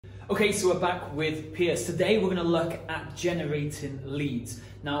Okay, so we're back with Pearse. Today we're going to look at generating leads.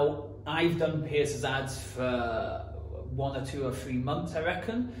 Now, I've done Pearse's ads for 1 or 2 or 3 months, I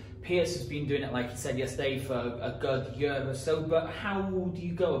reckon. Pearse has been doing it, like he said yesterday, for a good year or so, but how do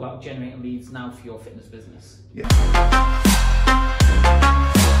you go about generating leads now for your fitness business? Yeah,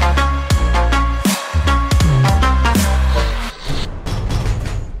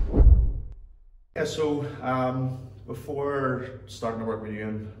 so before starting to work with you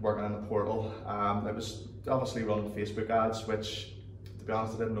and working on the portal, I was obviously running Facebook ads, which, to be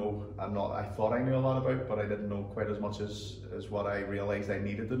honest, I didn't know. I thought I knew a lot about, but I didn't know quite as much as what I realised I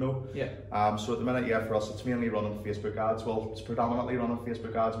needed to know. Yeah. So at the minute, yeah, for us, it's mainly running Facebook ads. Well, it's predominantly running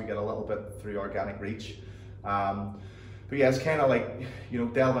Facebook ads. We get a little bit through organic reach. But yeah, it's kind of like,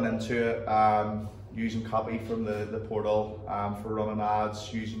 delving into it, using copy from the portal for running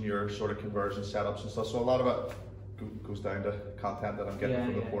ads, using your sort of conversion setups and stuff. So a lot of it goes down to content that I'm getting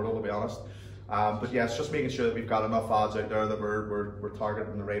from the portal, to be honest. But yeah, it's just making sure that we've got enough ads out there that we're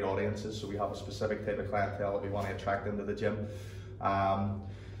targeting the right audiences, so we have a specific type of clientele that we want to attract into the gym.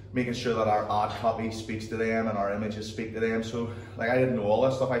 Making sure that our ad copy speaks to them and our images speak to them. So like, I didn't know all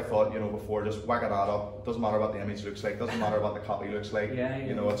this stuff. I thought, before, just whack an ad up. Doesn't matter what the image looks like, doesn't matter what the copy looks like.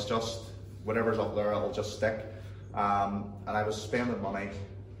 It's just whatever's up there, it'll just stick. And I was spending money,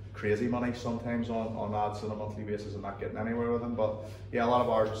 crazy money sometimes on ads on a monthly basis and not getting anywhere with them. But yeah, a lot of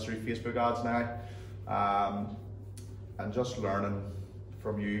ours is through Facebook ads now. And just learning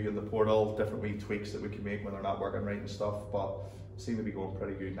from you and the portal, different wee tweaks that we can make when they're not working right and stuff. But seem to be going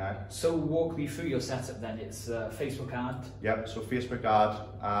pretty good now. So walk me through your setup then. It's Facebook ad. Yep, so Facebook ad.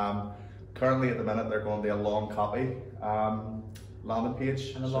 Currently at the minute they're going to a long copy landing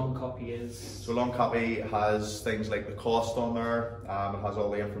page. And the long copy is? So long copy has things like the cost on there. It has all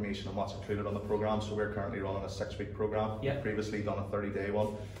the information on what's included on the program. So we're currently running a 6-week program. Yep. Previously done a 30-day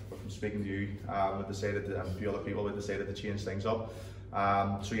one. But from speaking to you, we decided and a few other people, we decided to change things up.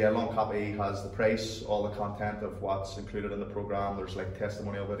 So yeah, long copy has the price, all the content of what's included in the program. There's like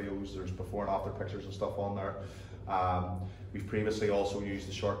testimonial videos, there's before and after pictures and stuff on there. We've previously also used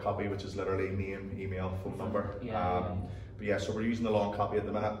the short copy, which is literally name, email, phone number. But yeah, so we're using the long copy at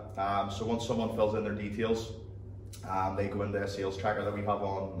the minute. So once someone fills in their details, they go into a sales tracker that we have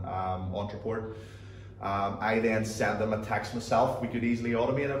on Ontraport. I then send them a text myself. We could easily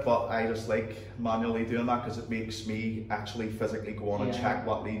automate it, but I just like manually doing that because it makes me actually physically go on and check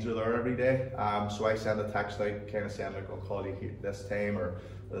what leads are there every day. So I send a text out, kind of saying like, I'll call you here this time or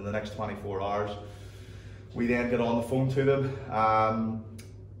within the next 24 hours. We then get on the phone to them.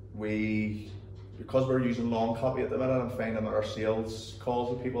 Because we're using long copy at the minute, I'm finding that our sales calls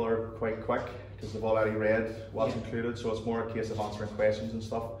with people are quite quick because they've already read what's included. So it's more a case of answering questions and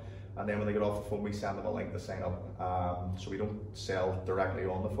stuff. And then when they get off the phone, we send them a link to sign up. So we don't sell directly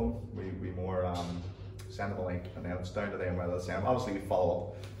on the phone. We more send them a link, and then it's down to them whether they sign up. Obviously, we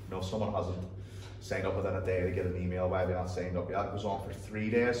follow up. If someone hasn't signed up within a day, they get an email, why they're not signed up yet. It goes on for 3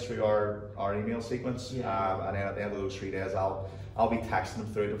 days through our email sequence. And then at the end of those 3 days, I'll be texting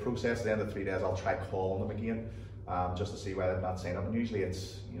them through the process. At the end of 3 days, I'll try calling them again, just to see why they've not signed up. And usually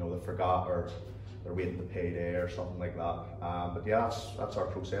it's, they forgot or they're waiting to payday or something like that. But yeah, that's our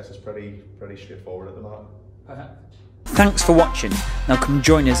process. It's pretty straightforward at the moment. Perfect. Thanks for watching. Now come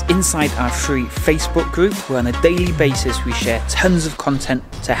join us inside our free Facebook group where on a daily basis we share tons of content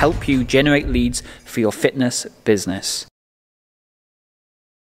to help you generate leads for your fitness business.